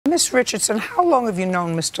Miss Richardson, how long have you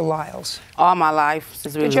known Mr. Lyles? All my life,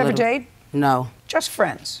 since we were Did you ever little. date? No. Just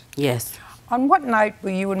friends? Yes. On what night were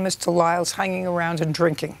you and Mr. Lyles hanging around and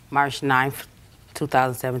drinking? March 9th,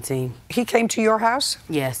 2017. He came to your house?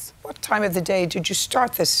 Yes. What time of the day did you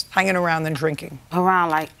start this hanging around and drinking? Around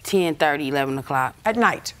like 10:30, 11 o'clock. At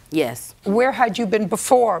night? Yes. Where had you been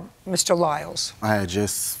before Mr. Lyles? I had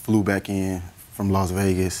just flew back in from Las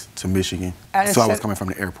Vegas to Michigan. And So I was coming from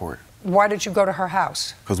the airport. Why did you go to her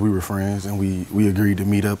house? Because we were friends and we agreed to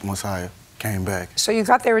meet up once I came back. So you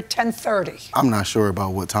got there at 10:30? I'm not sure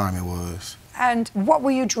about what time it was. And what were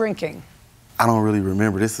you drinking? I don't really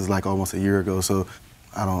remember. This is like almost a year ago, so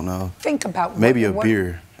I don't know. Think about maybe a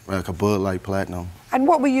beer, like a Bud Light Platinum. And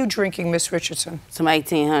what were you drinking, Miss Richardson? Some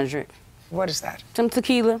 1800. What is that? Some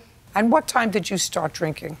tequila. And what time did you start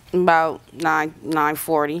drinking? About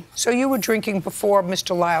 9:40. So you were drinking before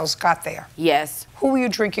Mr. Lyles got there? Yes. Who were you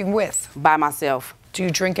drinking with? By myself. Do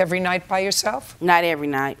you drink every night by yourself? Not every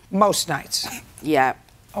night. Most nights? Yeah.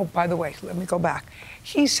 Oh, by the way, let me go back.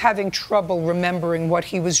 He's having trouble remembering what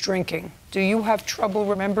he was drinking. Do you have trouble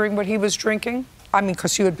remembering what he was drinking? I mean,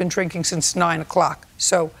 because you had been drinking since 9 o'clock.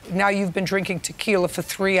 So now you've been drinking tequila for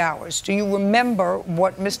 3 hours. Do you remember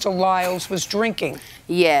what Mr. Lyles was drinking?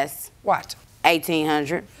 Yes. What?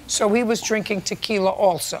 1800. So he was drinking tequila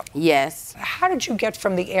also? Yes. How did you get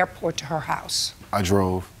from the airport to her house? I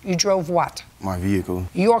drove. You drove what? My vehicle.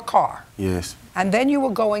 Your car? Yes. And then you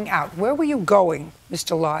were going out. Where were you going,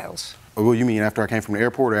 Mr. Lyles? Well, you mean after I came from the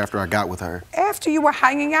airport or after I got with her? After you were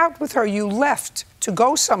hanging out with her, you left to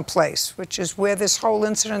go someplace, which is where this whole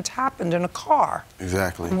incident happened, in a car.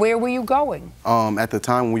 Exactly. Where were you going? At the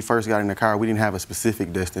time when we first got in the car, we didn't have a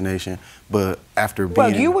specific destination, but after being...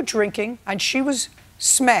 Well, you were drinking, and she was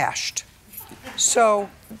smashed. So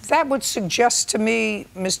that would suggest to me,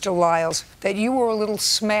 Mr. Lyles, that you were a little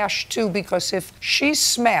smashed too, because if she's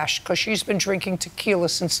smashed because she's been drinking tequila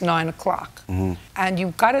since 9 o'clock, and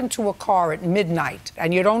you got into a car at midnight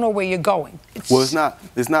and you don't know where you're going. Well, it's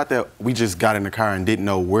not that we just got in the car and didn't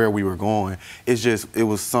know where we were going. It's just, it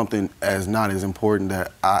was something not as important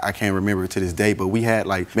that I can't remember to this day, but we had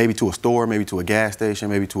like maybe to a store, maybe to a gas station,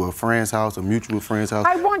 maybe to a friend's house, a mutual friend's house.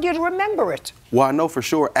 I want you to remember it. Well, I know for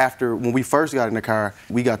sure after, when we first got in the car,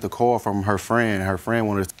 we got the call from her friend. Her friend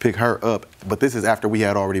wanted to pick her up, but this is after we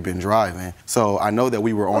had already been driving. So I know that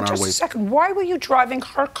we were on our way. Just a second, why were you driving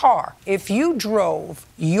her car? If you drove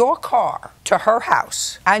your car to her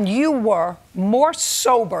house and you were more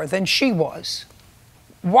sober than she was,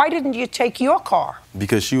 why didn't you take your car?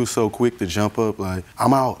 Because she was so quick to jump up, like,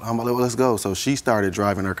 I'm out, let's go. So she started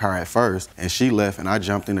driving her car at first, and she left, and I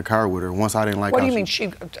jumped in the car with her. Once I didn't like What do you mean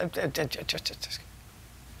she...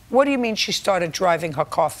 What do you mean she started driving her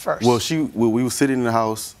car first? Well, we were sitting in the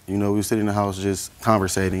house, we were sitting in the house just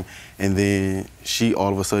conversating, and then she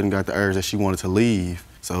all of a sudden got the urge that she wanted to leave.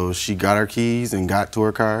 So she got her keys and got to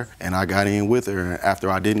her car, and I got in with her. And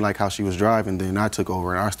after I didn't like how she was driving, then I took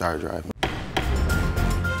over and I started driving.